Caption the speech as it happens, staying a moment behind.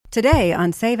Today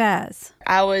on Save As.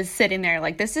 I was sitting there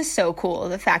like, this is so cool.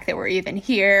 The fact that we're even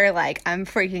here, like I'm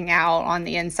freaking out on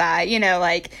the inside,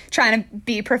 like trying to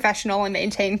be professional and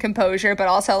maintain composure, but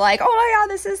also like, oh my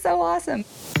God, this is so awesome.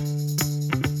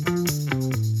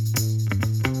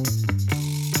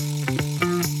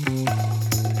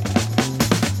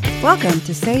 Welcome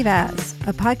to Save As,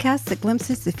 a podcast that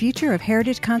glimpses the future of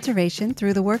heritage conservation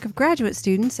through the work of graduate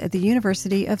students at the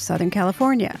University of Southern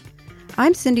California.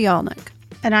 I'm Cindy Alnick.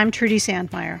 And I'm Trudy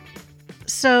Sandmeyer.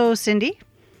 So, Cindy?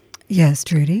 Yes,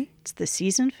 Trudy? It's the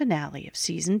season finale of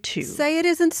Season 2. Say it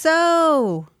isn't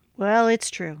so. Well, it's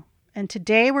true. And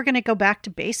today we're going to go back to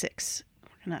basics.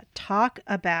 We're going to talk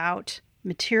about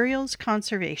materials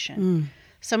conservation.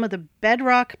 Some of the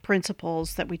bedrock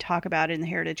principles that we talk about in the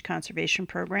Heritage Conservation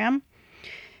Program.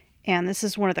 And this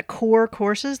is one of the core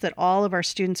courses that all of our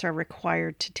students are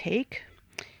required to take.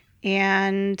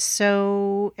 And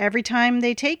so every time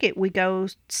they take it, we go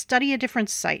study a different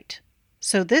site.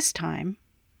 So this time,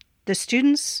 the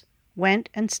students went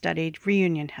and studied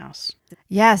Reunion House.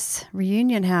 Yes,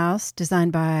 Reunion House,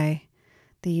 designed by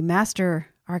the master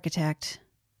architect,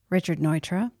 Richard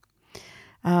Neutra.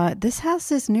 This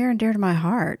house is near and dear to my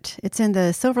heart. It's in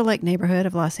the Silver Lake neighborhood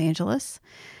of Los Angeles.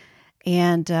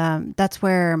 And that's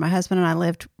where my husband and I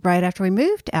lived right after we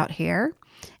moved out here.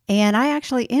 And I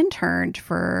actually interned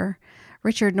for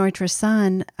Richard Neutra's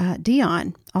son,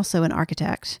 Dion, also an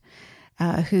architect,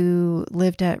 who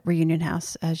lived at Reunion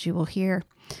House, as you will hear.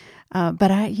 But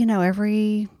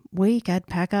every week I'd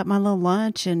pack up my little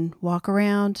lunch and walk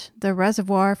around the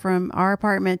reservoir from our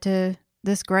apartment to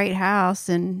this great house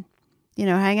and,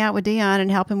 hang out with Dion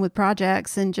and help him with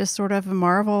projects and just sort of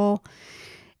marvel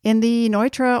in the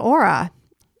Neutra aura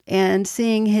and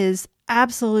seeing his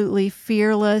absolutely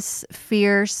fearless,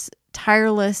 fierce,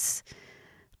 tireless,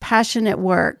 passionate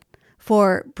work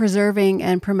for preserving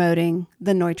and promoting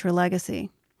the Neutra legacy.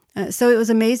 So it was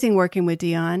amazing working with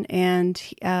Dion, and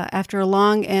after a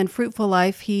long and fruitful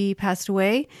life, he passed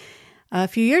away a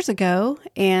few years ago,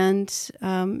 and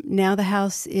now the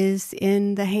house is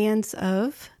in the hands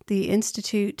of the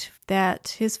institute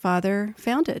that his father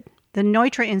founded. The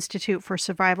Neutra Institute for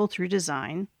Survival Through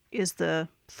Design is the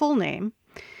full name.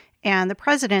 And the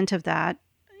president of that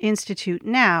institute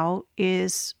now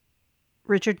is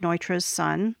Richard Neutra's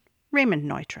son, Raymond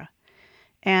Neutra.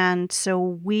 And so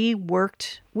we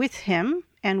worked with him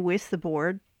and with the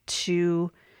board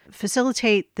to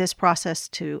facilitate this process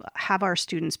to have our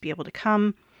students be able to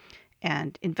come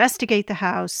and investigate the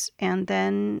house. And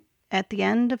then at the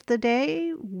end of the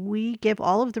day, we give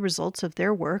all of the results of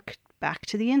their work back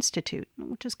to the institute,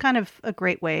 which is kind of a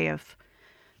great way of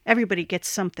everybody gets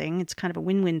something. It's kind of a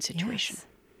win-win situation. Yes.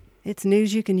 It's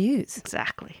news you can use.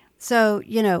 Exactly. So,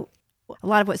 a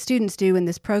lot of what students do in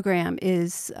this program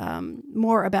is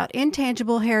more about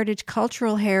intangible heritage,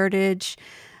 cultural heritage,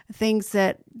 things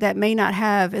that may not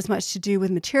have as much to do with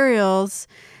materials,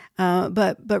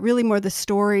 but really more the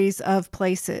stories of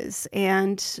places.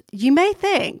 And you may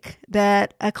think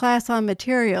that a class on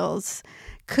materials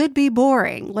could be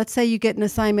boring. Let's say you get an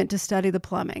assignment to study the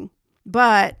plumbing,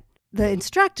 but the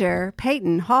instructor,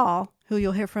 Peyton Hall, who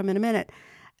you'll hear from in a minute,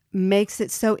 makes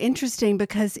it so interesting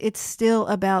because it's still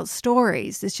about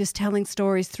stories. It's just telling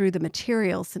stories through the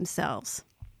materials themselves.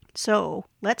 So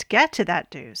let's get to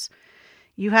that news.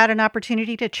 You had an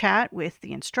opportunity to chat with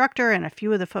the instructor and a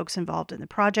few of the folks involved in the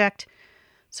project.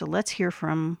 So let's hear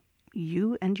from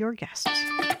you and your guests.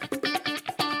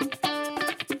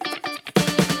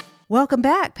 Welcome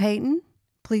back, Peyton.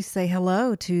 Please say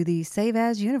hello to the Save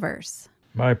As universe.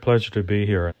 My pleasure to be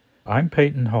here. I'm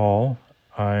Peyton Hall.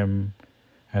 I'm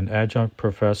an adjunct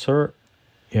professor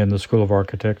in the School of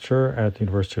Architecture at the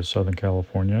University of Southern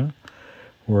California,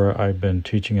 where I've been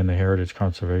teaching in the Heritage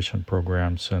Conservation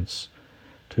Program since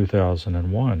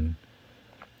 2001.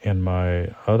 In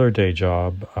my other day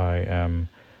job, I am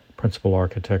Principal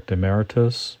Architect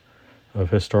Emeritus of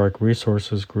Historic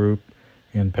Resources Group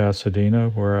in Pasadena,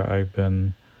 where I've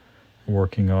been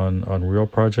working on real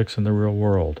projects in the real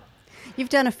world. You've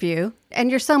done a few, and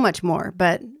you're so much more,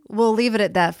 but we'll leave it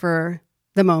at that for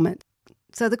the moment.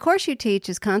 So the course you teach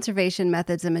is Conservation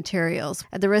Methods and Materials.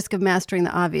 At the risk of mastering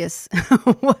the obvious,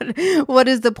 what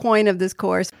is the point of this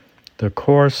course? The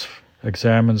course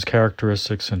examines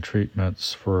characteristics and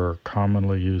treatments for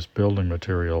commonly used building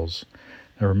materials.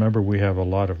 Now remember, we have a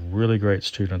lot of really great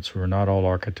students who are not all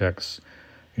architects,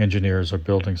 engineers, or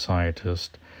building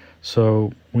scientists.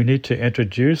 So we need to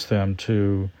introduce them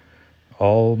to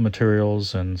all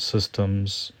materials and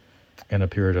systems in a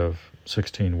period of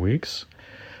 16 weeks.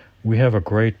 We have a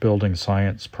great building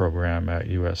science program at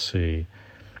USC,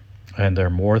 and there are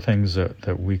more things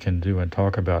that we can do and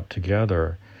talk about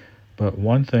together But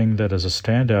one thing that is a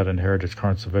standout in heritage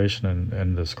conservation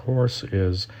in this course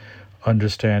is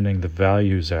understanding the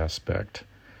values aspect,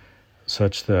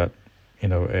 such that,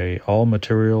 all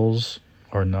materials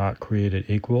are not created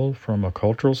equal from a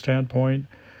cultural standpoint.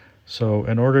 So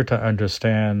in order to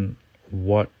understand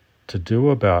what to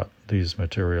do about these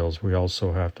materials, we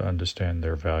also have to understand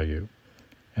their value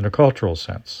in a cultural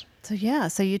sense.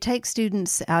 So you take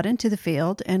students out into the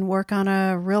field and work on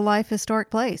a real-life historic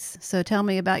place. So tell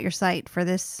me about your site for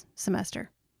this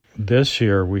semester. This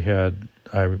year we had,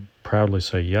 I proudly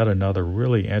say, yet another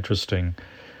really interesting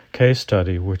case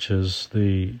study, which is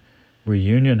the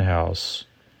reunion house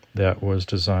that was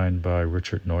designed by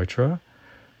Richard Neutra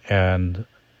and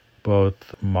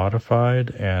both modified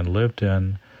and lived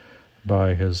in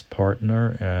by his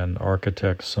partner and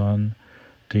architect son,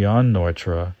 Dion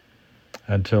Neutra,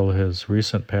 until his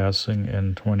recent passing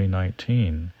in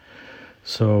 2019.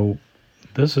 So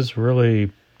this is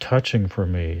really touching for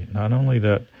me. Not only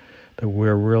that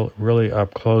we're really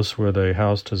up close with a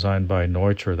house designed by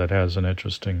Neutra that has an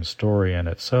interesting story in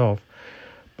itself,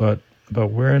 but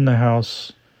we're in the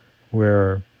house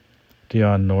where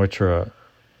Dion Neutra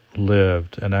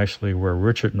lived, and actually where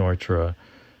Richard Neutra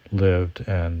lived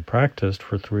and practiced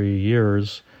for 3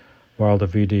 years while the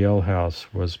VDL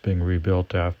house was being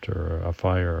rebuilt after a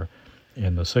fire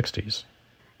in the 60s.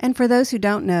 And for those who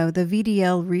don't know, the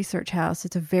VDL Research House,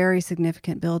 it's a very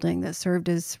significant building that served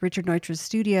as Richard Neutra's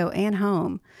studio and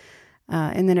home,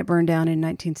 and then it burned down in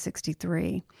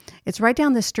 1963. It's right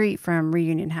down the street from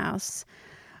Reunion House.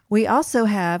 We also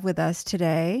have with us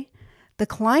today the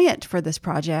client for this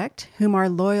project, whom our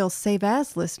loyal Save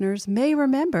As listeners may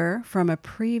remember from a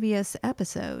previous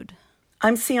episode.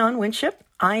 I'm Sion Winship.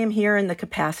 I am here in the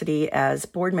capacity as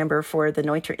board member for the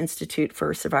Neutra Institute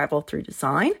for Survival Through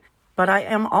Design, but I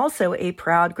am also a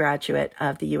proud graduate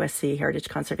of the USC Heritage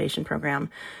Conservation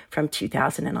Program from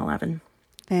 2011.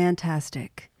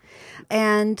 Fantastic.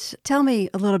 And tell me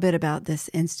a little bit about this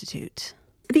institute.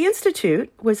 The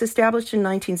Institute was established in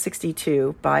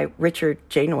 1962 by Richard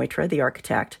J. Neutra, the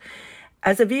architect,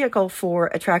 as a vehicle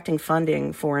for attracting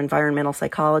funding for environmental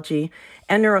psychology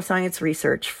and neuroscience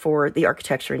research for the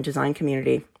architecture and design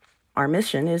community. Our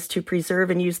mission is to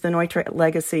preserve and use the Neutra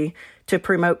legacy to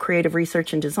promote creative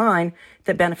research and design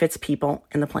that benefits people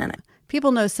and the planet.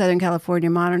 People know Southern California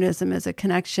modernism as a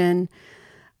connection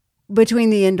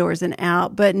between the indoors and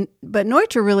out, but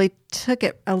Neutra really took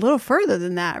it a little further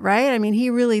than that, right? I mean, he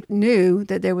really knew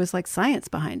that there was like science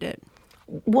behind it.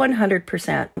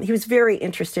 100%. He was very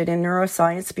interested in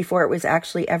neuroscience before it was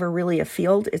actually ever really a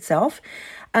field itself.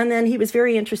 And then he was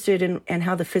very interested in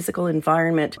how the physical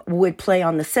environment would play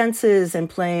on the senses and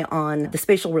play on the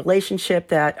spatial relationship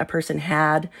that a person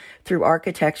had through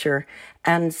architecture.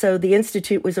 And so the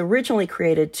Institute was originally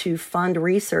created to fund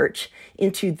research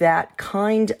into that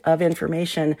kind of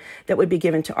information that would be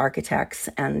given to architects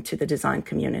and to the design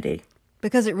community.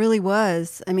 Because it really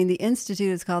was. I mean, the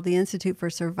Institute is called the Institute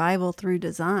for Survival Through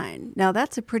Design. Now,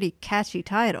 that's a pretty catchy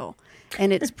title.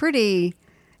 And it's pretty,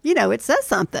 it says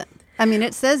something. I mean,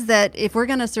 it says that if we're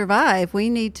going to survive, we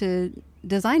need to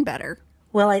design better.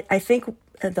 Well, I think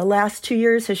the last 2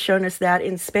 years has shown us that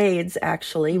in spades,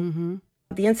 actually. Mm-hmm.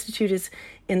 The Institute is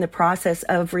in the process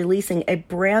of releasing a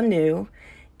brand new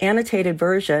annotated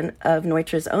version of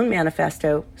Neutra's own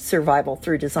manifesto, Survival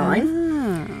Through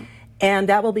Design. And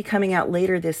that will be coming out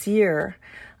later this year.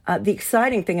 The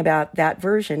exciting thing about that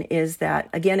version is that,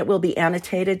 again, it will be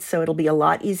annotated, so it'll be a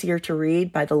lot easier to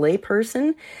read by the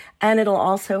layperson. And it'll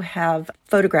also have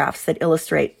photographs that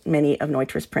illustrate many of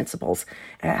Neutra's principles,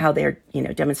 how they're,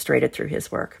 demonstrated through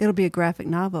his work. It'll be a graphic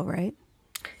novel, right?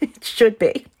 It should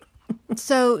be.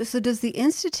 So does the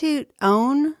Institute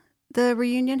own the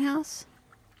Reunion House?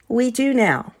 We do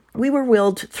now. We were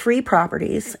willed 3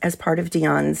 properties as part of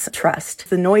Dion's trust.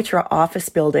 The Neutra office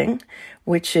building,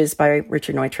 which is by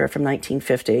Richard Neutra from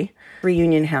 1950.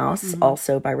 Reunion House,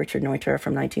 also by Richard Neutra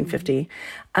from 1950.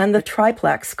 And the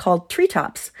triplex called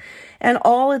Treetops. And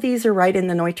all of these are right in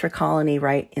the Neutra colony,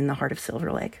 right in the heart of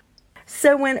Silver Lake.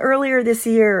 So when earlier this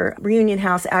year, Reunion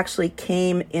House actually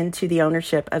came into the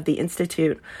ownership of the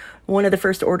Institute, one of the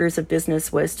first orders of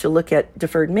business was to look at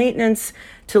deferred maintenance,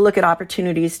 to look at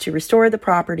opportunities to restore the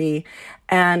property.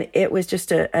 And it was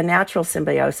just a natural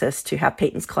symbiosis to have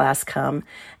Peyton's class come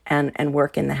and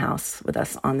work in the house with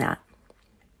us on that.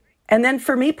 And then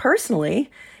for me personally,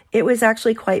 it was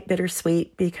actually quite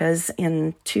bittersweet because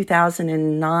in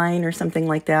 2009 or something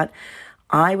like that,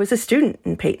 I was a student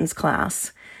in Peyton's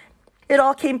class. It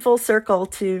all came full circle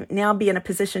to now be in a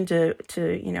position to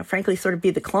frankly, sort of be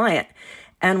the client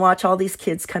and watch all these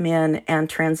kids come in and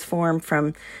transform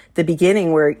from the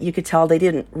beginning, where you could tell they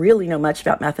didn't really know much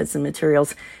about methods and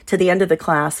materials, to the end of the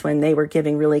class when they were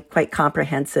giving really quite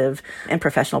comprehensive and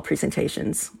professional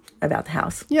presentations about the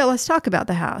house. Yeah, let's talk about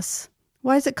the house.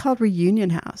 Why is it called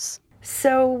Reunion House?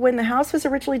 So when the house was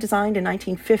originally designed in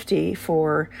 1950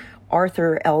 for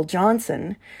Arthur L.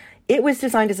 Johnson, it was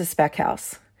designed as a spec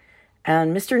house.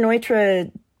 And Mr.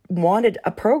 Neutra wanted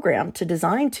a program to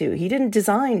design to. He didn't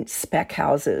design spec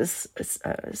houses.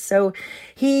 So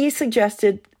he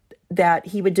suggested that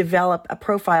he would develop a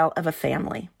profile of a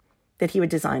family that he would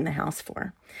design the house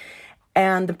for.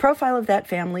 And the profile of that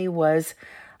family was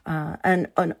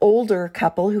an older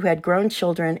couple who had grown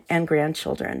children and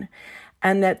grandchildren.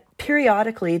 And that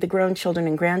periodically the grown children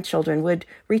and grandchildren would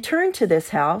return to this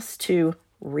house to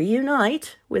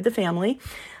reunite with the family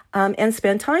and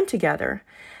spend time together.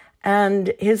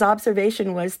 And his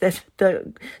observation was that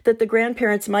the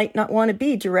grandparents might not want to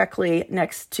be directly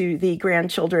next to the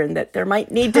grandchildren, that there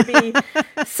might need to be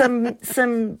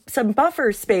some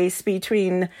buffer space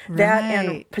between that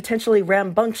and potentially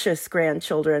rambunctious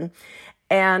grandchildren.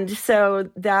 And so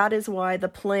that is why the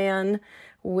plan,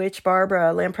 which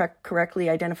Barbara Lamprecht correctly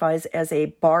identifies as a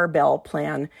barbell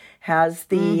plan, has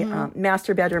the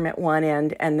master bedroom at one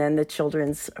end and then the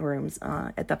children's rooms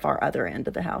at the far other end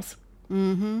of the house.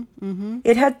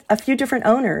 It had a few different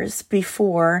owners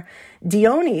before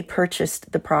Dione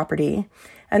purchased the property,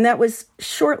 and that was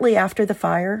shortly after the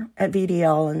fire at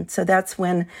VDL. And so that's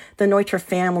when the Neutra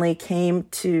family came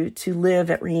to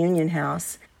live at Reunion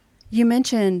House. You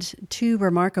mentioned two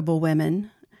remarkable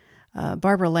women.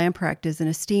 Barbara Lamprecht is an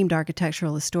esteemed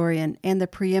architectural historian and the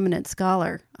preeminent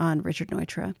scholar on Richard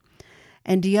Neutra.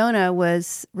 And Dione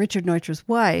was Richard Neutra's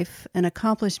wife, an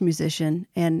accomplished musician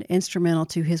and instrumental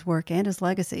to his work and his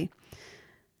legacy.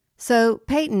 So,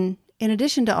 Peyton, in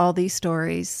addition to all these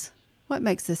stories, what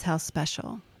makes this house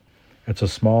special? It's a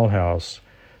small house,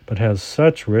 but has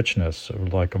such richness,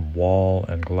 like a wall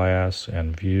and glass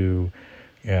and view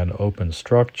and open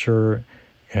structure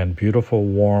and beautiful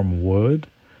warm wood.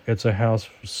 It's a house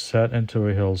set into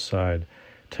a hillside,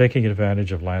 taking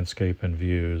advantage of landscape and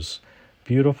views.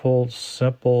 Beautiful,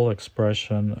 simple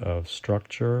expression of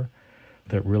structure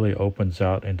that really opens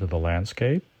out into the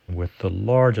landscape with the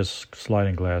largest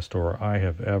sliding glass door I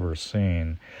have ever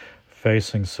seen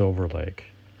facing Silver Lake.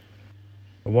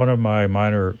 One of my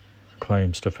minor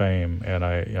claims to fame, and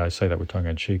I say that with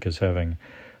tongue-in-cheek, is having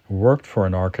worked for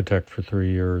an architect for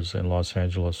 3 years in Los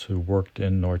Angeles who worked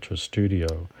in Neutra's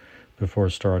studio before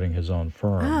starting his own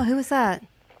firm. Oh, who was that?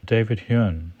 David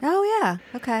Hyun. Oh, yeah.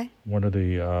 Okay. One of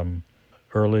the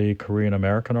early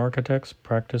Korean-American architects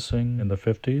practicing in the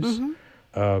 50s.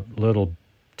 A little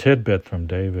tidbit from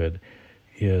David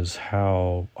is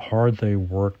how hard they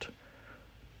worked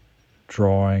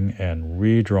drawing and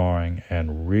redrawing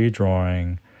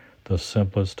the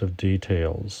simplest of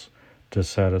details to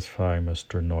satisfy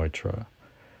Mr. Neutra.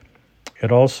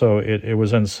 It also, it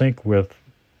was in sync with,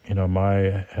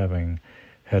 my having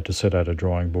had to sit at a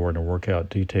drawing board and work out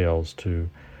details to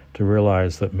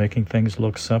realize that making things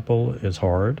look simple is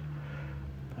hard,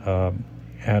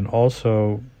 and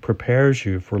also prepares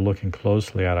you for looking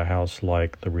closely at a house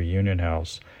like the Reunion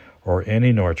House or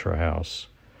any Neutra house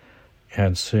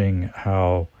and seeing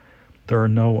how there are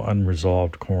no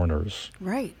unresolved corners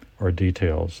or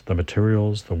details. The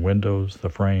materials, the windows, the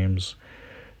frames,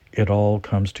 it all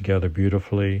comes together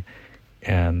beautifully,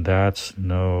 and that's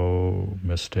no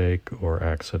mistake or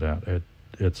accident.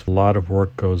 It's a lot of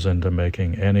work goes into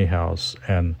making any house,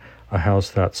 and a house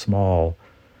that small,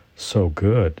 so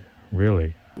good,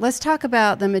 really. Let's talk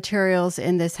about the materials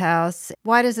in this house.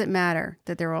 Why does it matter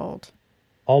that they're old?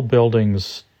 All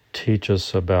buildings teach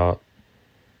us about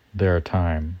their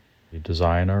time, the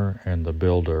designer and the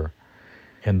builder.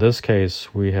 In this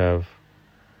case, we have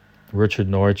Richard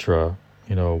Neutra,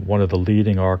 one of the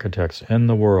leading architects in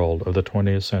the world of the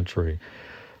 20th century,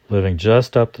 living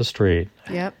just up the street.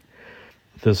 Yep.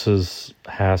 This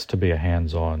has to be a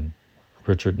hands-on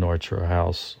Richard Neutra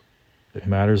house. It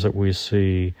matters that we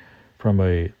see, from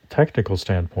a technical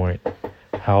standpoint,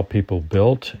 how people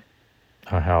built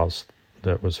a house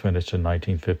that was finished in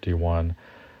 1951,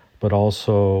 but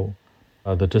also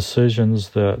the decisions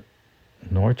that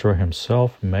Neutra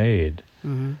himself made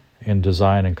in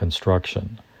design and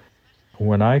construction.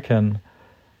 When I can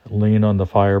lean on the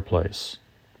fireplace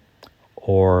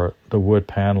or the wood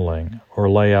paneling, or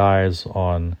lay eyes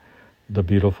on the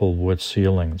beautiful wood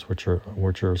ceilings, which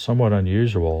are somewhat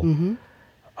unusual,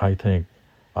 I think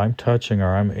I'm touching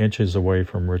or I'm inches away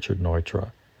from Richard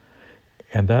Neutra.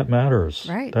 And that matters.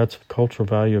 Right. That's cultural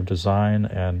value of design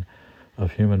and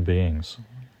of human beings.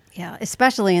 Yeah,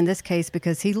 especially in this case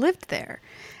because he lived there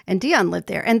and Dion lived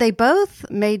there. And they both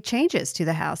made changes to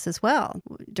the house as well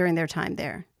during their time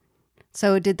there.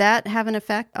 So did that have an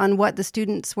effect on what the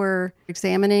students were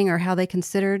examining or how they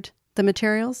considered the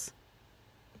materials?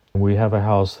 We have a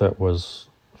house that was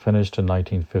finished in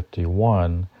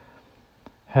 1951,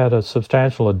 had a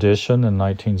substantial addition in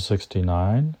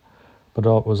 1969, but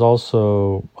it was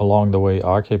also along the way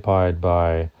occupied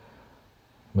by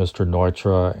Mr.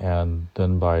 Neutra and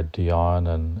then by Dion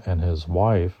and his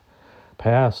wife.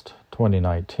 Past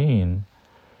 2019,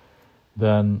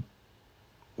 then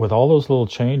with all those little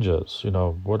changes,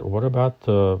 what about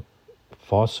the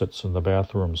faucets in the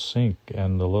bathroom sink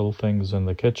and the little things in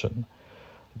the kitchen?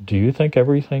 Do you think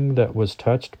everything that was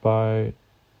touched by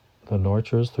the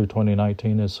Neutras through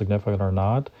 2019 is significant or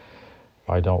not?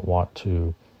 I don't want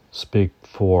to speak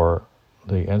for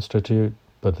the Institute,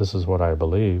 but this is what I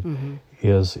believe,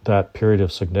 is that period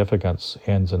of significance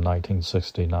ends in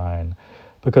 1969,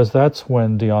 because that's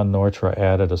when Dion Neutra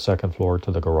added a second floor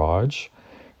to the garage,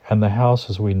 and the house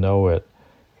as we know it,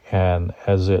 and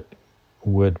as it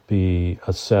would be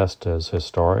assessed as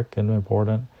historic and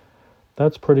important,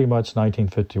 that's pretty much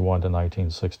 1951 to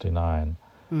 1969.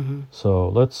 So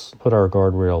let's put our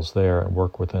guardrails there and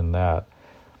work within that.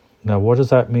 Now, what does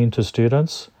that mean to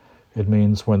students? It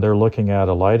means when they're looking at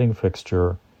a lighting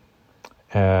fixture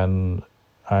and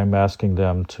I'm asking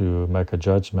them to make a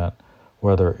judgment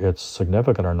whether it's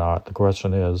significant or not, the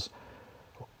question is,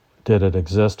 did it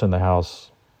exist in the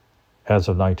house as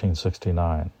of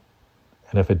 1969?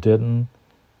 And if it didn't,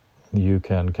 you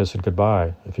can kiss it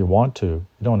goodbye if you want to.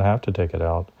 You don't have to take it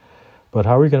out. But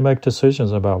how are you going to make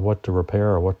decisions about what to repair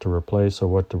or what to replace or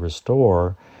what to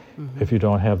restore if you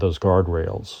don't have those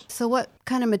guardrails? So what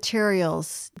kind of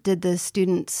materials did the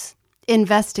students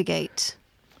investigate?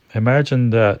 Imagine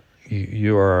that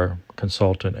you are a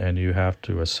consultant and you have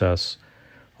to assess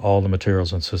all the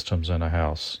materials and systems in a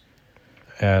house.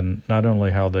 And not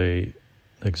only how they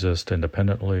exist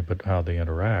independently, but how they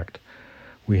interact.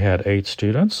 We had 8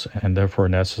 students, and therefore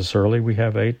necessarily we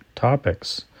have 8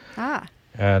 topics.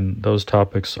 And those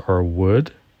topics are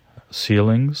wood,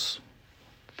 ceilings,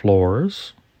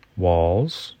 floors,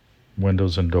 walls,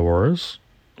 windows and doors,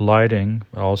 lighting,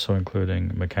 also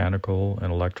including mechanical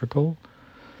and electrical,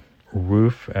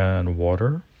 roof and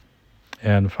water,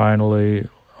 and finally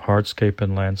hardscape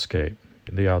and landscape,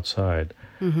 the outside.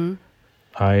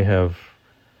 I have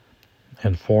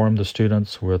informed the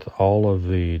students with all of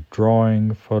the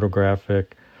drawing,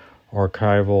 photographic,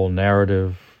 archival,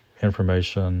 narrative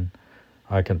information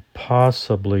I can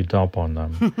possibly dump on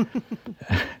them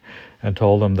and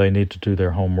told them they need to do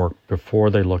their homework before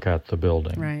they look at the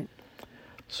building. Right.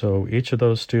 So each of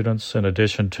those students, in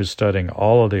addition to studying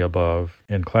all of the above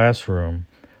in classroom,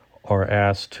 are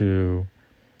asked to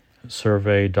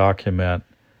survey, document,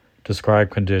 describe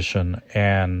condition,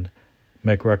 and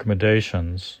make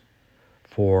recommendations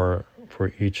for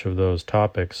each of those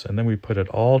topics. And then we put it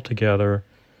all together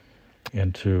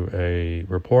into a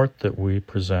report that we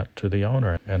present to the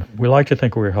owner. And we like to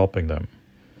think we're helping them.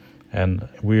 And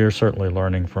we are certainly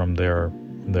learning from their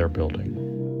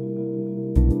building.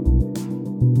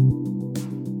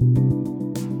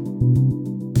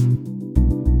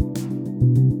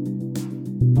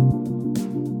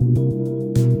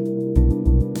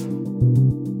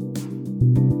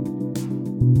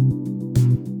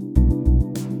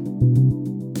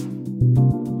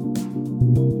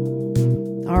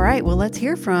 All right, well, let's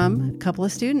hear from a couple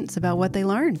of students about what they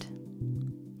learned.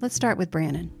 Let's start with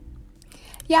Brannon.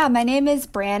 Yeah, my name is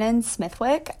Brannon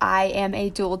Smithwick. I am a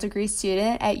dual degree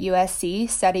student at USC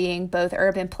studying both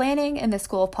urban planning in the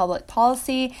School of Public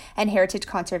Policy and heritage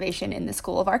conservation in the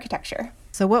School of Architecture.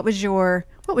 So what was your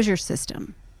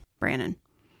system, Brannon?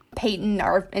 Peyton,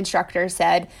 our instructor,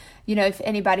 said, if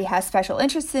anybody has special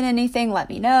interest in anything, let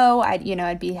me know.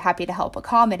 I'd be happy to help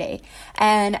accommodate.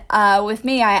 And with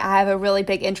me, I have a really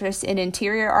big interest in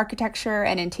interior architecture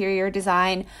and interior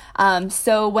design.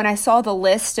 So when I saw the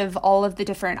list of all of the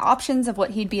different options of what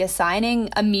he'd be assigning,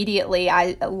 immediately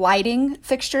lighting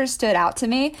fixtures stood out to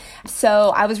me.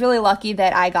 So I was really lucky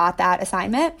that I got that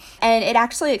assignment. And it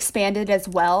actually expanded as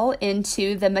well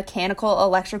into the mechanical,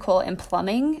 electrical, and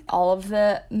plumbing, all of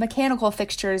the mechanical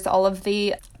fixtures, all of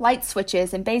the light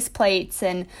switches and base plates,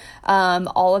 and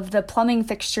all of the plumbing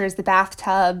fixtures, the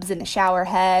bathtubs and the shower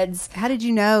heads. How did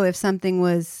you know if something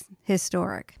was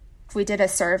historic? We did a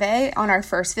survey on our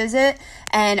first visit,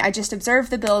 and I just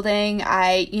observed the building.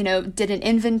 I, did an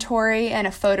inventory and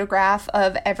a photograph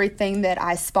of everything that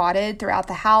I spotted throughout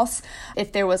the house.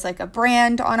 If there was like a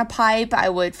brand on a pipe, I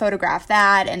would photograph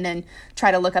that and then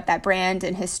try to look up that brand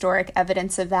and historic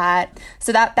evidence of that.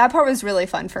 So that part was really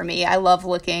fun for me. I love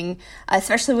looking,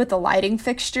 especially with the lighting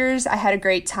fixtures. I had a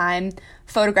great time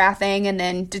photographing and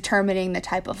then determining the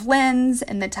type of lens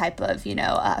and the type of,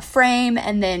 frame,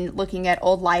 and then looking at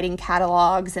old lighting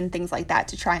catalogs and things like that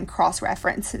to try and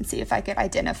cross-reference and see if I could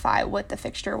identify what the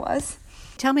fixture was.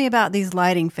 Tell me about these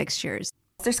lighting fixtures.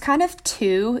 There's kind of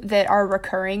two that are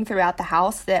recurring throughout the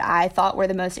house that I thought were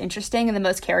the most interesting and the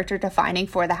most character defining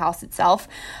for the house itself.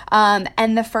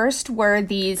 And the first were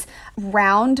these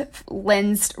round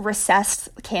lensed recessed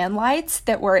can lights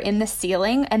that were in the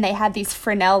ceiling, and they had these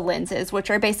Fresnel lenses,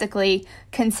 which are basically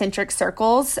concentric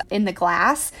circles in the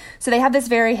glass. So they have this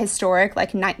very historic,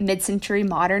 like mid-century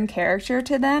modern character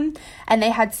to them. And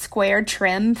they had square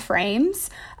trim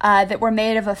frames that were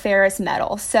made of a ferrous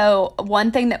metal. So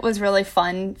one thing that was really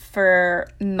fun for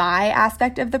my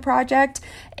aspect of the project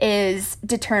is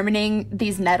determining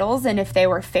these metals and if they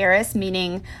were ferrous,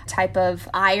 meaning type of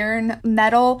iron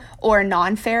metal, or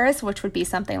non-ferrous, which would be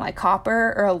something like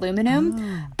copper or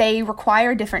aluminum. They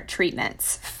require different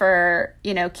treatments for,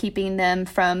 keeping them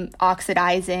from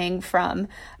oxidizing, from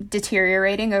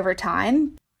deteriorating over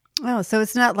time. Oh, so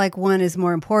it's not like one is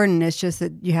more important. It's just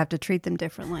that you have to treat them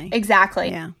differently. Exactly.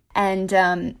 Yeah. And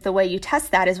the way you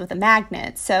test that is with a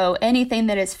magnet. So anything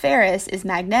that is ferrous is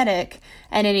magnetic,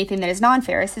 and anything that is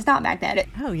non-ferrous is not magnetic.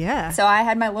 Oh, yeah. So I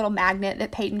had my little magnet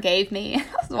that Peyton gave me. I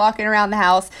was walking around the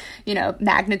house,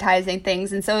 magnetizing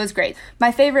things, and so it was great.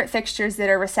 My favorite fixtures that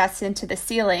are recessed into the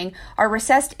ceiling are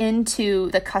recessed into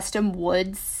the custom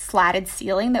wood slatted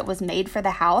ceiling that was made for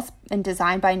the house and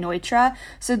designed by Neutra.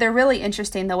 So they're really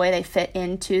interesting the way they fit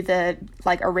into the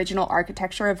original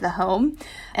architecture of the home.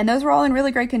 And those were all in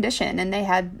really great condition, and they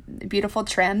had beautiful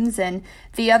trims. And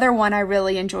the other one I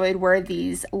really enjoyed were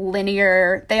these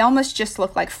linear, they almost just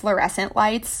look like fluorescent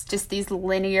lights, just these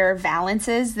linear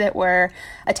valances that were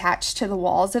attached to the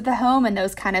walls of the home, and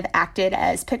those kind of acted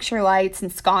as picture lights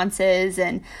and sconces,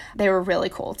 and they were really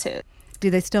cool too. Do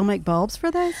they still make bulbs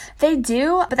for those? They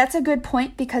do, but that's a good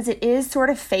point because it is sort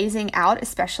of phasing out,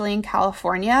 especially in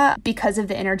California, because of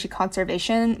the energy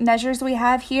conservation measures we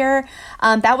have here.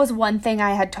 That was one thing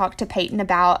I had talked to Peyton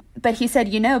about, but he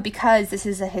said, because this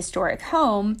is a historic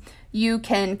home, you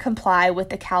can comply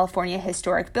with the California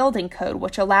Historic Building Code,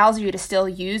 which allows you to still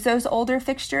use those older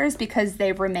fixtures because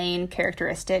they remain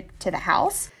characteristic to the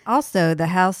house. Also, the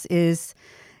house is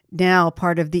now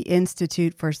part of the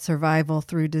Institute for Survival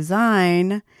Through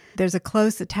Design. There's a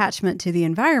close attachment to the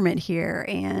environment here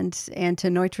and to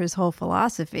Neutra's whole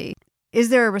philosophy. Is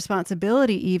there a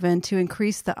responsibility even to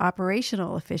increase the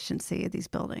operational efficiency of these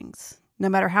buildings, no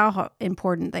matter how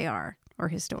important they are or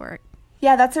historic?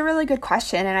 Yeah, that's a really good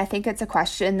question. And I think it's a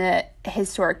question that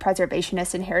historic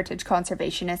preservationists and heritage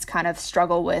conservationists kind of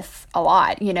struggle with a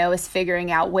lot, is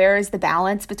figuring out where is the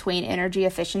balance between energy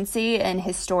efficiency and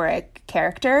historic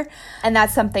character. And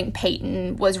that's something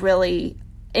Peyton was really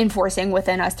enforcing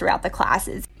within us throughout the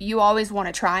classes. You always want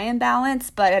to try and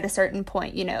balance, but at a certain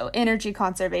point, energy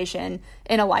conservation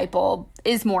in a light bulb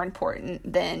is more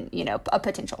important than, a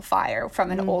potential fire from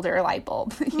an older light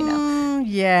bulb,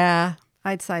 Yeah.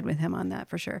 I'd side with him on that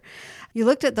for sure. You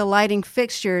looked at the lighting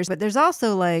fixtures, but there's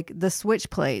also like the switch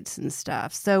plates and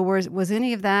stuff. So was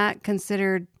any of that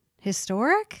considered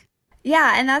historic?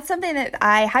 Yeah, and that's something that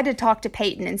I had to talk to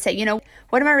Peyton and say,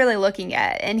 what am I really looking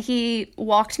at? And he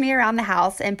walked me around the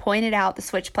house and pointed out the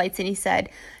switch plates, and he said,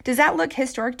 does that look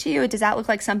historic to you? Does that look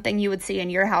like something you would see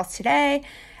in your house today?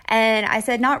 And I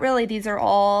said, not really. These are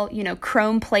all,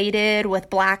 chrome plated with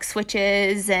black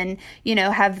switches and,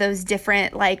 have those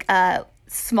different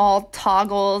small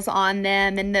toggles on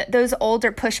them and those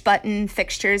older push button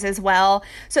fixtures as well.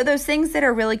 So those things that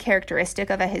are really characteristic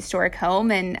of a historic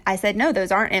home. And I said, no, those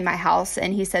aren't in my house.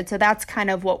 And he said, so that's kind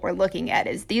of what we're looking at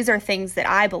is these are things that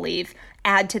I believe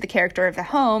add to the character of the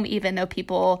home, even though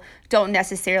people don't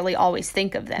necessarily always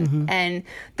think of them. Mm-hmm. And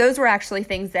those were actually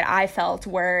things that I felt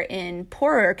were in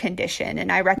poorer condition.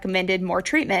 And I recommended more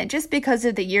treatment just because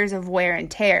of the years of wear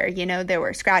and tear. There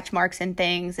were scratch marks and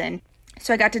things. And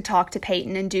so I got to talk to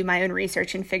Peyton and do my own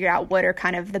research and figure out what are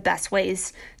kind of the best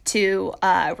ways to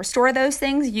restore those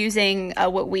things using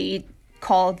what we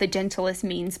call the gentlest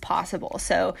means possible.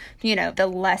 So, the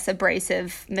less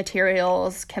abrasive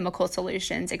materials, chemical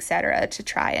solutions, etc., to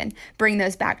try and bring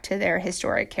those back to their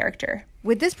historic character.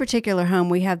 With this particular home,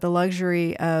 we have the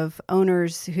luxury of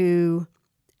owners who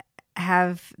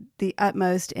have the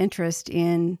utmost interest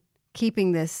in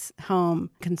keeping this home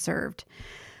conserved.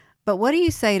 But what do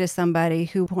you say to somebody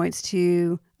who points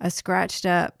to a scratched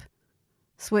up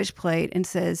switch plate and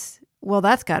says, well,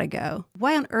 that's got to go?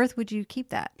 Why on earth would you keep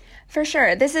that? For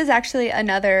sure. This is actually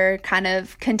another kind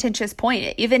of contentious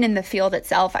point, even in the field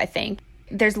itself, I think.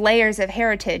 There's layers of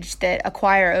heritage that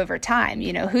acquire over time.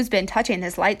 You know, who's been touching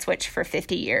this light switch for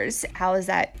 50 years? How has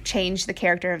that changed the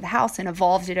character of the house and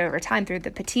evolved it over time through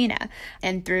the patina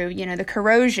and through, you know, the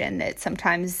corrosion that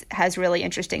sometimes has really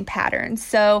interesting patterns?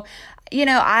 So, you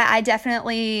know, I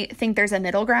definitely think there's a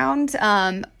middle ground.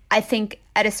 I think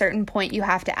at a certain point you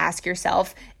have to ask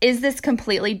yourself, is this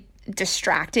completely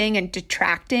distracting and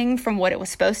detracting from what it was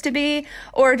supposed to be,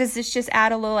 or does this just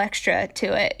add a little extra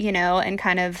to it, you know, and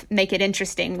kind of make it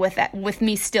interesting with that, with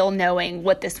me still knowing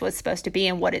what this was supposed to be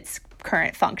and what its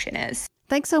current function is.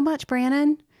 Thanks so much,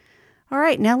 Brannon. All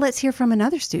right, now let's hear from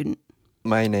another student.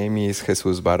 My name is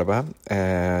Jesus Barba,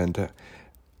 and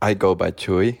I go by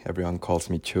Chuy. Everyone calls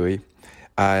me Chuy.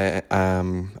 I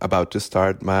am about to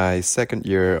start my second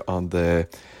year on the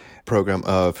program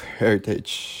of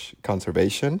Heritage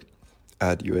Conservation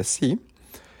at USC,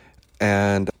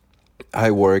 and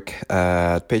I work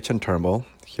at Page & Turnbull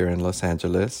here in Los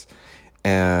Angeles,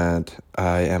 and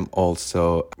I am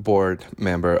also board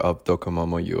member of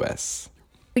Docomomo US.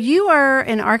 You are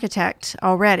an architect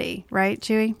already, right,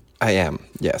 Chuy? I am,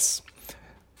 yes.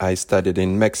 I studied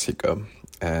in Mexico,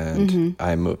 and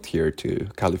I moved here to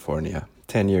California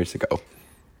 10 years ago.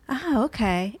 Oh,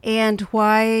 okay. And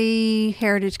why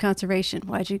Heritage Conservation?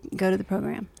 Why'd you go to the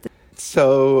program?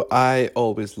 So I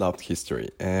always loved history,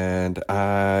 and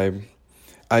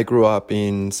I grew up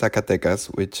in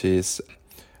Zacatecas, which is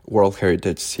World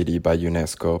Heritage City by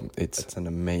UNESCO. It's an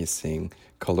amazing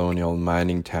colonial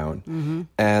mining town,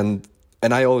 and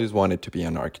I always wanted to be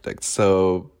an architect.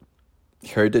 So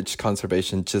Heritage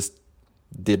Conservation just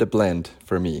did a blend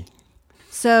for me.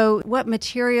 So what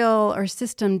material or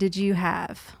system did you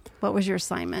have? What was your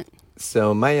assignment?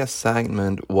 So my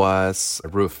assignment was a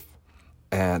roof,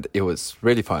 and it was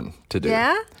really fun to do.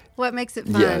 Yeah? What makes it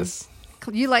fun? Yes.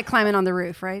 You like climbing on the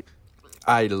roof, right?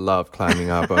 I love climbing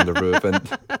up on the roof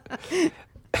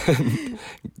and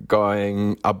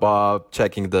going above,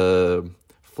 checking the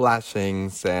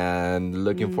flashings and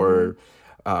looking for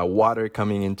water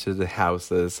coming into the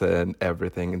houses and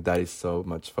everything. That is so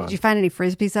much fun. Did you find any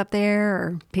Frisbees up there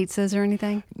or pizzas or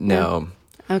anything? No.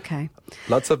 Okay.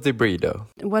 Lots of debris, though.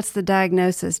 What's the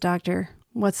diagnosis, doctor?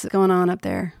 What's going on up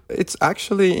there? It's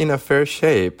actually in a fair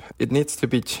shape. It needs to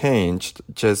be changed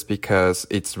just because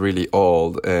it's really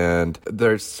old, and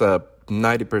there's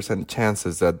 90%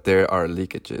 chances that there are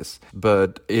leakages.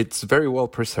 But it's very well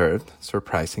preserved,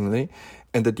 surprisingly,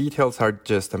 and the details are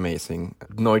just amazing.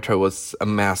 Neutra was a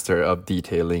master of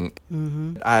detailing.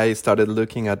 I started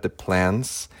looking at the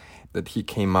plans that he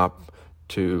came up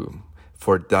to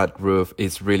for that roof.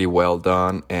 Is really well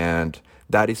done, and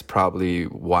that is probably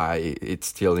why it's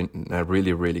still in a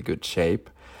really, really good shape.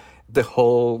 The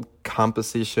whole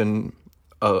composition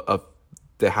of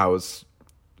the house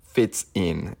fits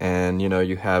in. And, you know,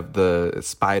 you have the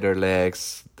spider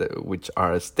legs, which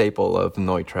are a staple of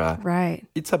Neutra. Right.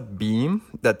 It's a beam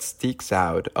that sticks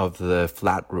out of the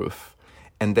flat roof.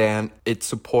 And then it's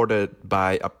supported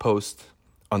by a post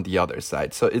on the other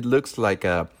side. So it looks like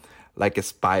a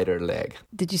spider leg.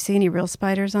 Did you see any real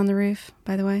spiders on the roof,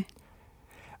 by the way?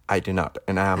 I do not.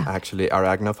 And I'm actually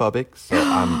arachnophobic. So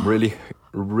I'm really,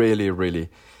 really, really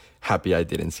happy I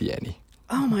didn't see any.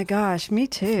 Oh my gosh, me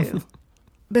too.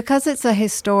 Because it's a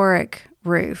historic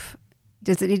roof,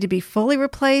 does it need to be fully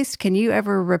replaced? Can you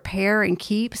ever repair and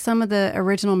keep some of the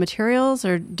original materials,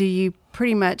 or do you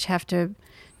pretty much have to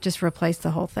just replace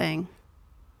the whole thing?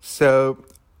 So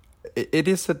it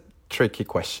is a tricky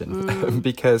question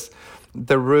because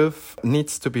the roof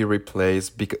needs to be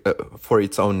replaced for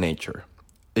its own nature.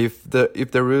 If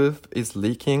the roof is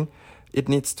leaking, it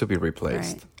needs to be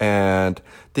replaced. Right. And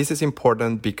this is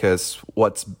important because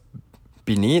what's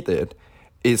beneath it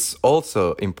is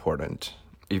also important.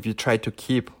 If you try to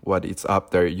keep what is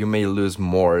up there, you may lose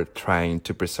more trying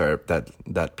to preserve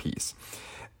that piece.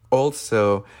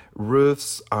 Also,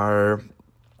 roofs are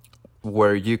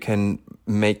where you can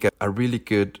make a really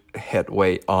good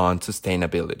headway on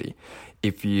sustainability.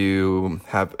 If you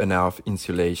have enough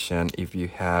insulation, if you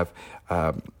have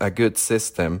a good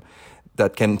system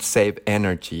that can save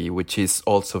energy, which is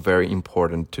also very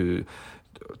important to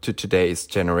today's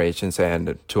generations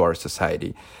and to our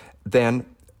society, then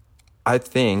I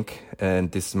think,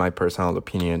 and this is my personal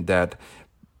opinion, that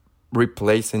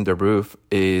replacing the roof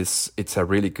it's a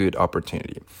really good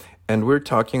opportunity. And we're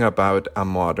talking about a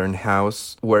modern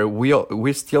house where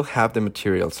we still have the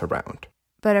materials around.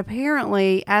 But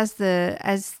apparently, as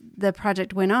the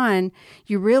project went on,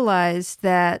 you realized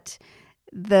that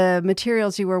the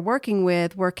materials you were working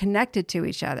with were connected to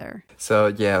each other. So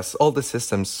yes, all the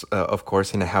systems, of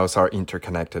course, in a house are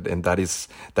interconnected, and that is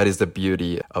the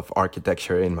beauty of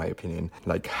architecture, in my opinion.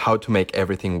 Like how to make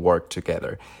everything work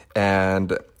together,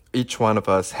 and each one of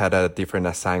us had a different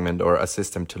assignment or a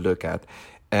system to look at,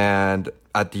 and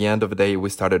at the end of the day, we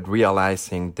started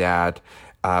realizing that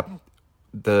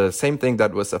the same thing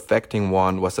that was affecting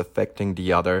one was affecting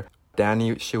the other.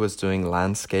 Danny, she was doing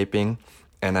landscaping,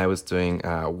 and I was doing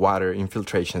water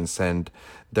infiltrations, and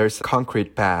there's a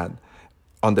concrete pad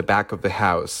on the back of the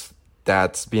house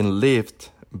that's been lifted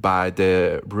by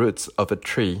the roots of a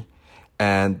tree,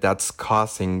 and that's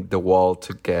causing the wall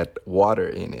to get water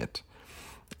in it.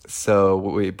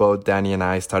 So both Danny and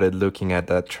I started looking at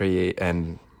that tree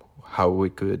and how we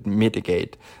could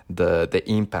mitigate the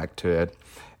impact to it.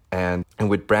 And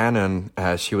with Brandon,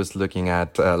 she was looking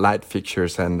at light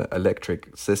fixtures and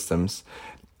electric systems.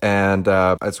 And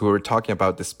as we were talking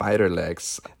about the spider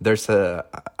legs, there's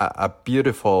a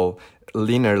beautiful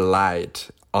linear light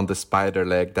on the spider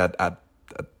leg that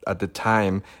at the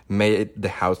time made the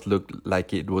house look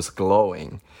like it was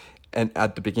glowing. And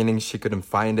at the beginning, she couldn't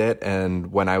find it.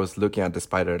 And when I was looking at the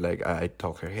spider leg, I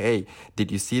told her, hey,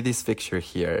 did you see this fixture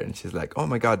here? And she's like, oh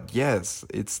my God, yes,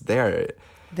 it's there.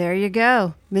 There you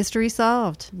go. Mystery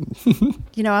solved.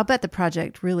 I'll bet the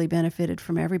project really benefited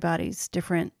from everybody's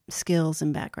different skills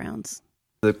and backgrounds.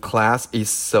 The class is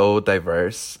so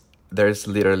diverse. There's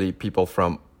literally people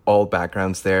from all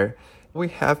backgrounds there. We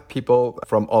have people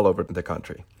from all over the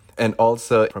country, and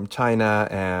also from China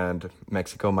and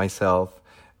Mexico, myself.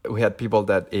 We had people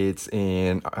that it's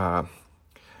in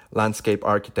landscape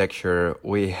architecture.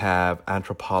 We have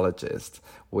anthropologists.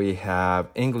 We have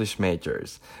English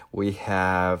majors. We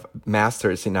have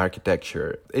masters in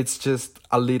architecture. It's just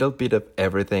a little bit of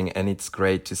everything, and it's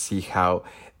great to see how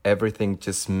everything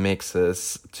just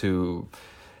mixes to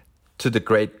the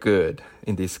great good,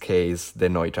 in this case, the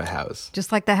Neutra house.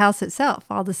 Just like the house itself,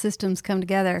 all the systems come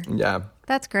together. Yeah.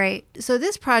 That's great. So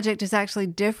this project is actually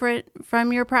different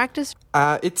from your practice?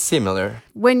 It's similar.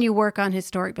 When you work on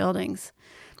historic buildings,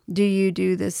 do you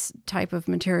do this type of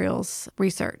materials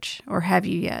research, or have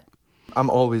you yet? I'm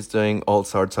always doing all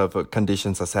sorts of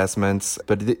conditions assessments,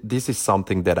 but this is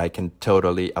something that I can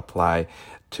totally apply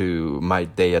to my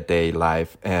day-to-day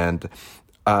life. And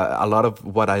a lot of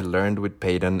what I learned with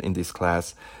Peyton in this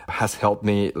class has helped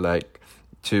me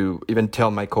to even tell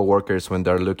my coworkers when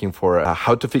they're looking for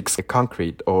how to fix a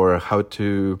concrete or how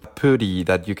to putty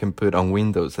that you can put on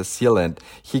windows, a sealant.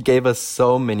 He gave us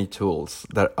so many tools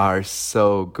that are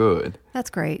so good. That's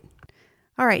great.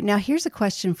 All right, now here's a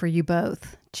question for you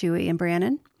both, Chewy and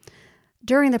Brandon.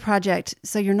 During the project,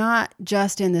 so you're not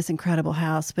just in this incredible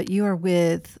house, but you are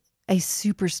with a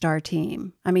superstar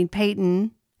team. I mean,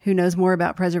 Peyton, who knows more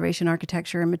about preservation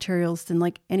architecture and materials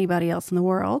than anybody else in the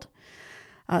world.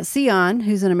 Sion,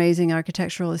 who's an amazing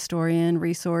architectural historian,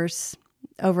 resource,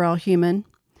 overall human.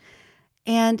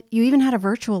 And you even had a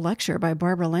virtual lecture by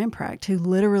Barbara Lamprecht, who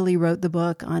literally wrote the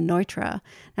book on Neutra.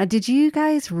 Now, did you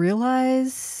guys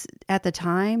realize at the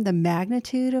time the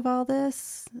magnitude of all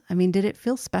this? I mean, did it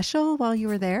feel special while you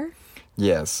were there?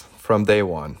 Yes, from day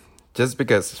one. Just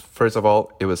because, first of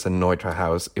all, it was a Neutra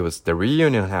house. It was the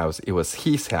reunion house. It was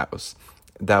his house.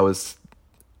 That was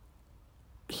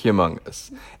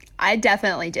humongous. I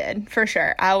definitely did, for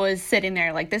sure. I was sitting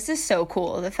there this is so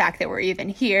cool. The fact that we're even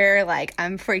here,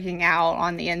 I'm freaking out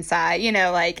on the inside,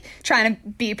 trying to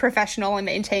be professional and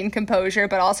maintain composure,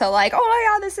 but also oh my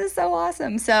God, this is so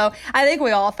awesome. So I think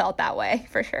we all felt that way,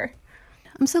 for sure.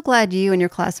 I'm so glad you and your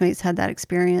classmates had that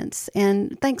experience.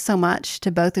 And thanks so much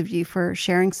to both of you for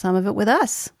sharing some of it with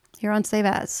us here on Save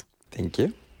As. Thank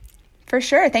you. For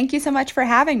sure. Thank you so much for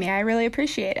having me. I really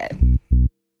appreciate it.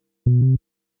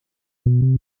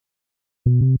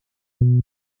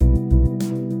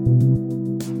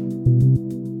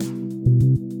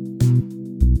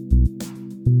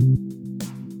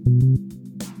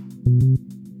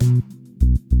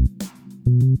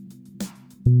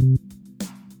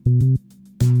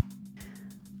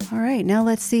 All right, now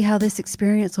let's see how this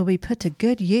experience will be put to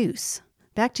good use.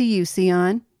 Back to you,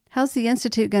 Sion. How's the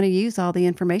Institute going to use all the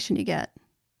information you get?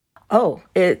 Oh,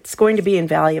 it's going to be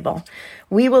invaluable.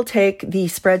 We will take the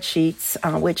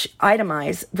spreadsheets, which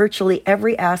itemize virtually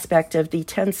every aspect of the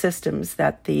 10 systems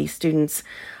that the students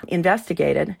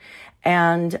investigated,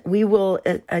 And we will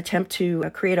attempt to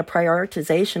create a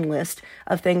prioritization list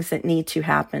of things that need to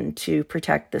happen to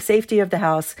protect the safety of the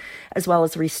house, as well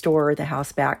as restore the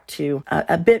house back to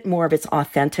a bit more of its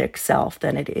authentic self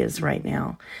than it is right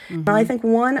now. And I think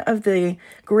one of the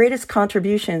greatest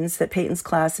contributions that Peyton's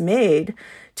class made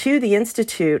to the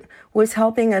Institute was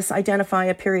helping us identify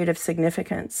a period of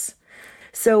significance.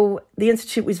 So the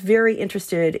Institute was very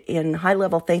interested in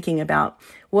high-level thinking about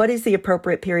what is the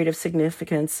appropriate period of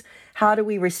significance, how do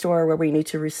we restore where we need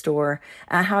to restore,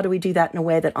 and how do we do that in a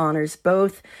way that honors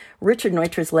both Richard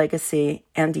Neutra's legacy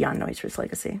and Dionne Neutra's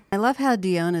legacy. I love how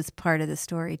Dionne is part of the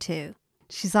story, too.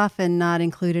 She's often not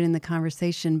included in the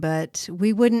conversation, but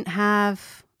we wouldn't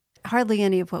have hardly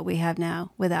any of what we have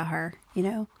now without her, you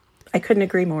know? I couldn't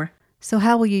agree more. So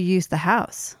how will you use the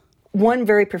house? One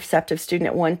very perceptive student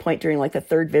at one point during like the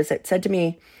third visit said to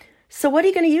me, "So what are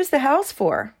you going to use the house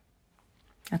for?"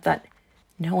 I thought,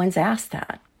 no one's asked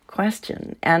that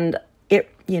question. And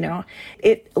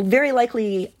it very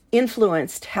likely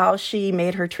influenced how she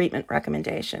made her treatment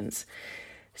recommendations.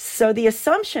 So the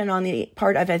assumption on the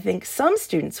part of, I think, some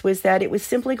students was that it was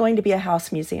simply going to be a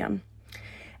house museum.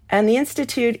 And the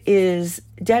Institute is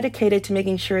dedicated to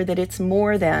making sure that it's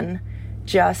more than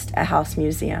just a house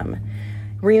museum.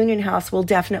 Reunion House will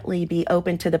definitely be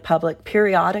open to the public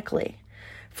periodically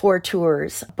for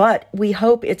tours, but we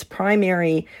hope its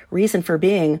primary reason for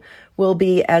being will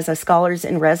be as a scholars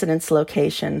in residence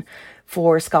location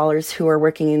for scholars who are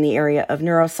working in the area of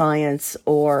neuroscience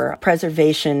or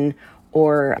preservation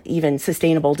or even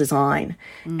sustainable design,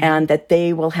 and that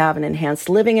they will have an enhanced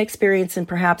living experience and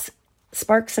perhaps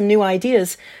spark some new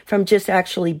ideas from just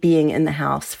actually being in the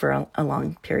house for a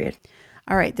long period.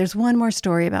 All right, there's one more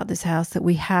story about this house that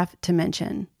we have to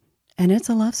mention, and it's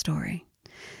a love story.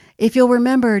 If you'll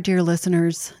remember, dear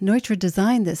listeners, Neutra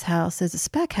designed this house as a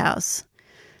spec house.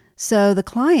 So the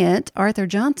client, Arthur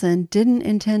Johnson, didn't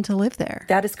intend to live there.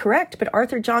 That is correct, but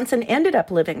Arthur Johnson ended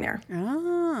up living there.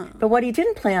 Ah. But what he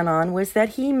didn't plan on was that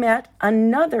he met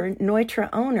another Neutra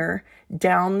owner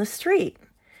down the street,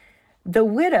 the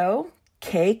widow,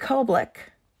 Kay Koblick,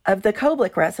 of the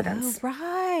Koblick residence. Oh,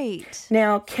 right.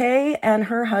 Now, Kay and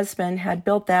her husband had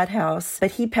built that house,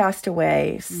 but he passed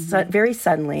away very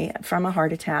suddenly from a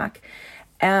heart attack.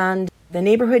 And the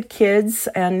neighborhood kids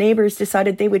and neighbors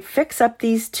decided they would fix up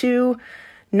these two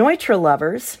Neutra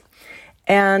lovers.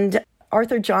 And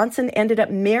Arthur Johnson ended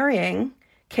up marrying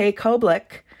Kay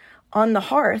Koblick on the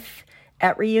hearth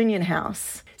at Reunion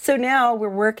House. So now we're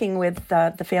working with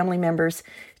the family members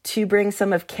to bring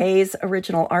some of Kay's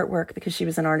original artwork, because she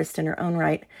was an artist in her own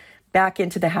right, back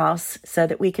into the house so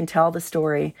that we can tell the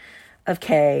story of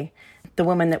Kay, the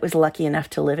woman that was lucky enough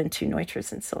to live in two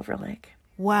Neutras in Silver Lake.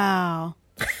 Wow.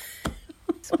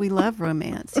 We love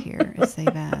romance here at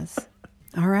Save As.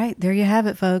 All right, there you have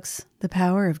it, folks. The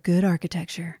power of good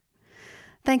architecture.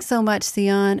 Thanks so much,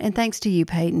 Sion, and thanks to you,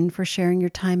 Peyton, for sharing your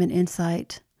time and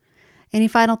insight. Any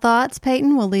final thoughts,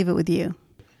 Peyton? We'll leave it with you.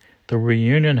 The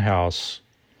Reunion House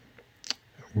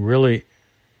really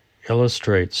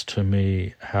illustrates to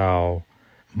me how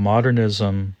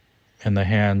modernism in the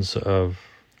hands of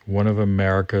one of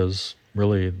America's,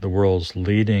 really the world's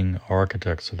leading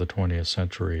architects of the 20th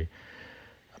century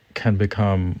can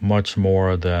become much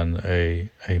more than a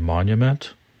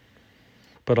monument,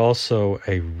 but also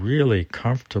a really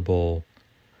comfortable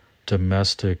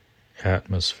domestic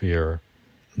atmosphere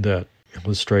that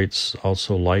illustrates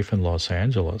also life in Los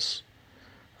Angeles.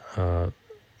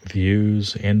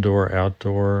 Views, indoor,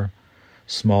 outdoor,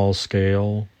 small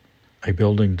scale, a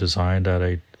building designed at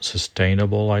a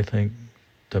sustainable, I think,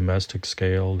 domestic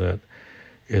scale that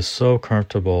is so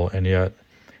comfortable and yet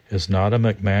is not a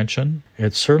McMansion.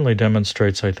 It certainly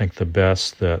demonstrates, I think, the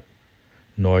best that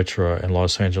Neutra and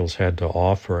Los Angeles had to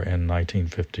offer in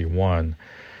 1951,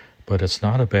 but it's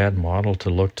not a bad model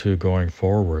to look to going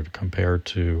forward compared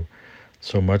to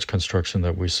so much construction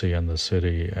that we see in the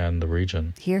city and the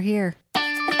region. Hear, hear.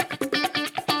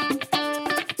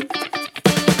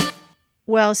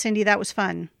 Well, Cindy, that was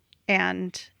fun.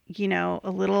 And, you know,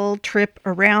 a little trip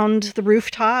around the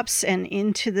rooftops and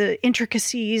into the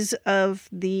intricacies of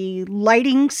the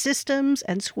lighting systems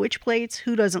and switch plates.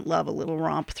 Who doesn't love a little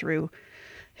romp through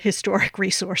historic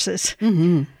resources?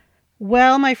 Mm-hmm.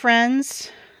 Well, my friends,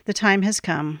 the time has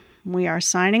come. We are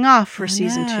signing off for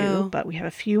season 2, but we have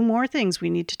a few more things we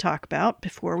need to talk about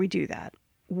before we do that.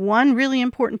 One really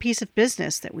important piece of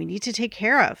business that we need to take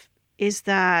care of is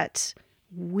that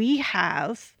we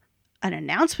have an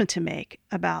announcement to make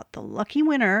about the lucky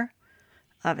winner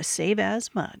of a Save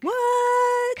As mug.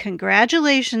 What?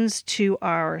 Congratulations to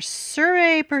our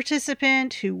survey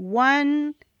participant who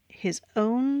won his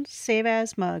own Save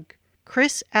As mug,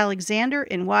 Chris Alexander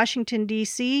in Washington,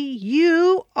 D.C.,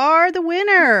 you are the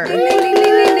winner. Ding, ding, ding,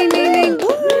 ding, ding, ding, ding.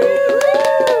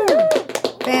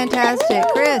 Fantastic.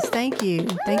 Chris, thank you.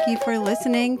 Thank you for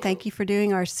listening. Thank you for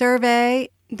doing our survey.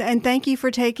 And thank you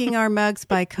for taking our mugs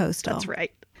by Coastal. That's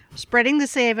right. Spreading the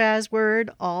Save As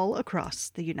word all across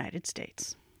the United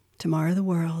States. Tomorrow the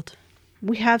world.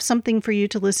 We have something for you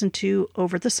to listen to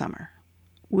over the summer,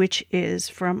 which is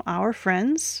from our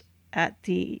friends at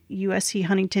the USC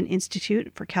Huntington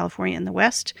Institute for California and the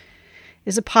West,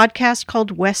 is a podcast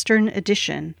called Western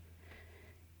Edition.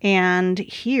 And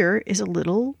here is a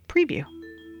little preview.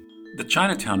 The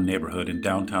Chinatown neighborhood in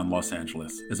downtown Los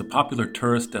Angeles is a popular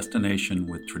tourist destination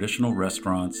with traditional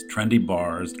restaurants, trendy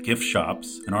bars, gift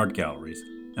shops, and art galleries.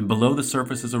 And below the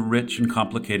surface is a rich and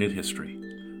complicated history.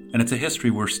 And it's a history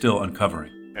we're still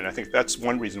uncovering. And I think that's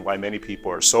one reason why many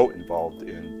people are so involved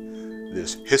in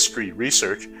this history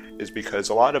research, is because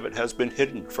a lot of it has been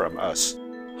hidden from us.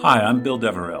 Hi, I'm Bill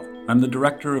Deverell. I'm the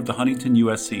director of the Huntington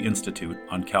USC Institute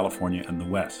on California and the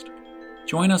West.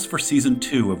 Join us for Season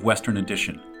 2 of Western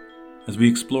Edition, as we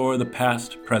explore the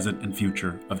past, present, and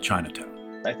future of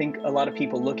Chinatown. I think a lot of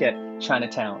people look at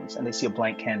Chinatowns and they see a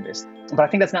blank canvas, but I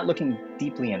think that's not looking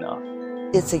deeply enough.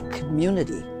 It's a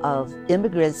community of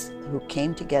immigrants who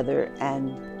came together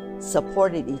and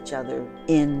supported each other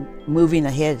in moving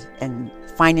ahead and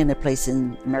finding a place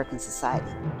in American society.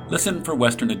 Listen for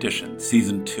Western Edition,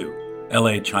 Season 2,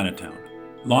 LA Chinatown,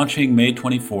 launching May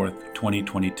 24th,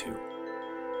 2022.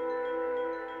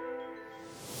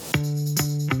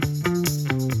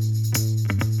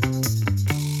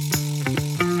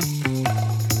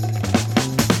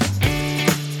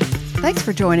 Thanks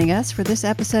for joining us for this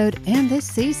episode and this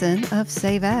season of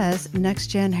Save As Next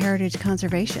Gen Heritage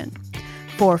Conservation.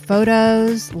 For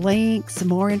photos, links,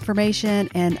 more information,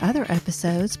 and other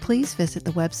episodes, please visit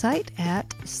the website at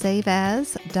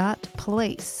saveas.place.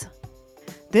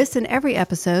 This and every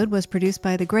episode was produced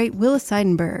by the great Willis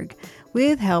Seidenberg,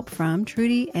 with help from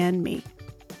Trudy and me.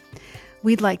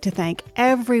 We'd like to thank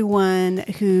everyone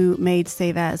who made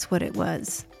Save As what it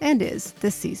was and is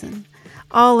this season.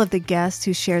 All of the guests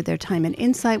who shared their time and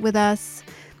insight with us,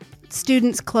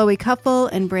 students Chloe Kuffel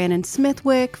and Brandon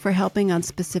Smithwick for helping on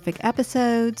specific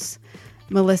episodes,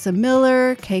 Melissa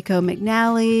Miller, Keiko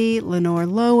McNally, Lenore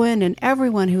Lowen, and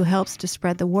everyone who helps to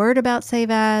spread the word about Save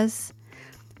As,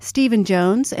 Stephen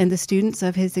Jones and the students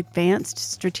of his Advanced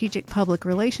Strategic Public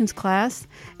Relations class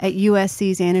at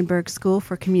USC's Annenberg School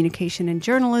for Communication and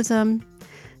Journalism,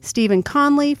 Stephen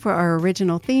Conley for our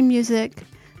original theme music,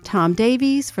 Tom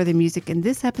Davies for the music in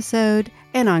this episode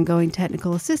and ongoing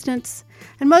technical assistance.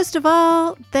 And most of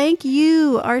all, thank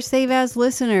you, our Save As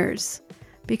listeners,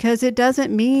 because it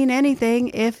doesn't mean anything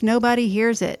if nobody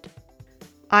hears it.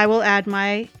 I will add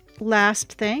my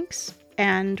last thanks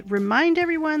and remind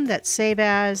everyone that Save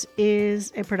As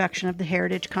is a production of the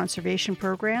Heritage Conservation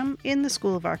Program in the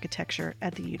School of Architecture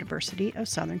at the University of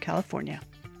Southern California.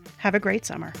 Have a great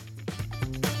summer.